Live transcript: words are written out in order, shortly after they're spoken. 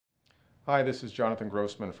Hi, this is Jonathan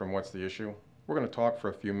Grossman from What's the Issue? We're going to talk for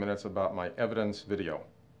a few minutes about my evidence video.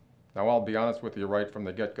 Now, I'll be honest with you right from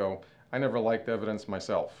the get-go, I never liked evidence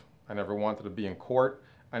myself. I never wanted to be in court.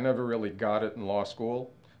 I never really got it in law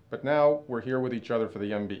school. But now we're here with each other for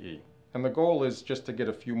the MBE. And the goal is just to get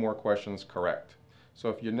a few more questions correct. So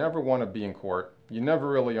if you never want to be in court, you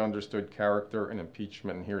never really understood character and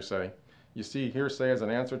impeachment and hearsay, you see hearsay as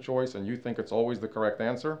an answer choice and you think it's always the correct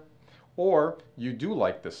answer, or you do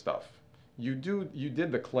like this stuff. You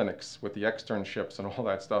did the clinics with the externships and all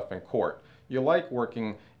that stuff in court. You like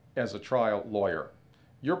working as a trial lawyer.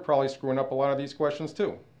 You're probably screwing up a lot of these questions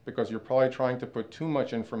too, because you're probably trying to put too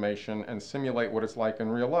much information and simulate what it's like in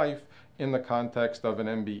real life in the context of an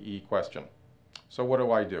MBE question. So what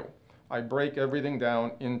do? I break everything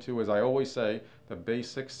down into, as I always say, the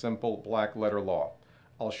basic, simple black letter law.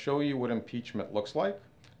 I'll show you what impeachment looks like.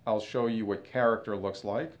 I'll show you what character looks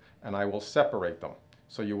like, and I will separate them,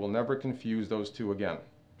 so you will never confuse those two again.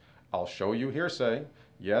 I'll show you hearsay.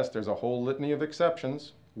 Yes, there's a whole litany of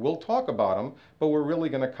exceptions. We'll talk about them, but we're really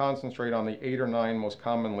going to concentrate on the 8 or 9 most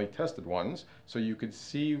commonly tested ones, so you could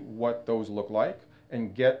see what those look like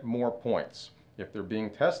and get more points. If they're being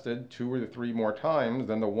tested 2 or 3 more times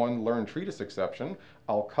than the one learned treatise exception,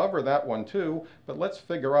 I'll cover that one too, but let's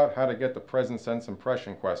figure out how to get the present sense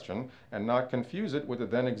impression question and not confuse it with the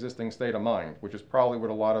then existing state of mind, which is probably what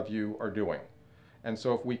a lot of you are doing. And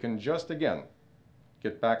so if we can just, again,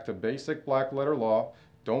 get back to basic black letter law,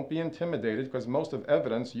 don't be intimidated, because most of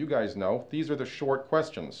evidence, you guys know, these are the short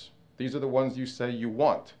questions. These are the ones you say you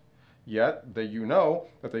want. Yet, you know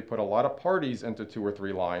that they put a lot of parties into 2 or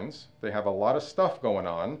 3 lines. They have a lot of stuff going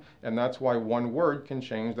on, and that's why one word can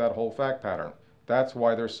change that whole fact pattern. That's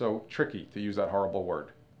why they're so tricky, to use that horrible word.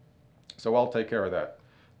 So I'll take care of that.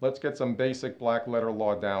 Let's get some basic black letter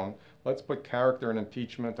law down. Let's put character and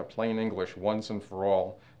impeachment to plain English once and for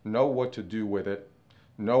all. Know what to do with it.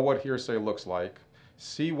 Know what hearsay looks like.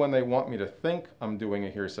 See when they want me to think I'm doing a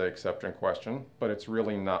hearsay exception question, but it's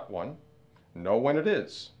really not one. Know when it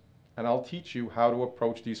is. And I'll teach you how to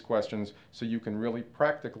approach these questions so you can really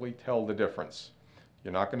practically tell the difference.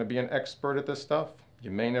 You're not going to be an expert at this stuff. You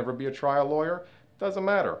may never be a trial lawyer. Doesn't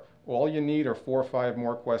matter. All you need are 4 or 5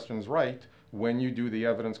 more questions right when you do the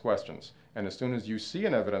evidence questions. And as soon as you see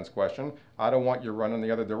an evidence question, I don't want you running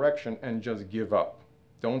the other direction and just give up.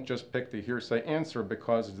 Don't just pick the hearsay answer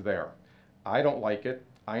because it's there. I don't like it.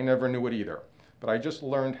 I never knew it either. But I just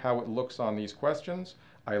learned how it looks on these questions.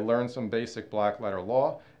 I learned some basic black letter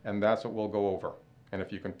law, and that's what we'll go over. And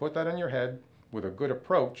if you can put that in your head with a good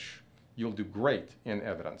approach, you'll do great in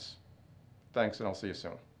evidence. Thanks, and I'll see you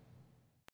soon.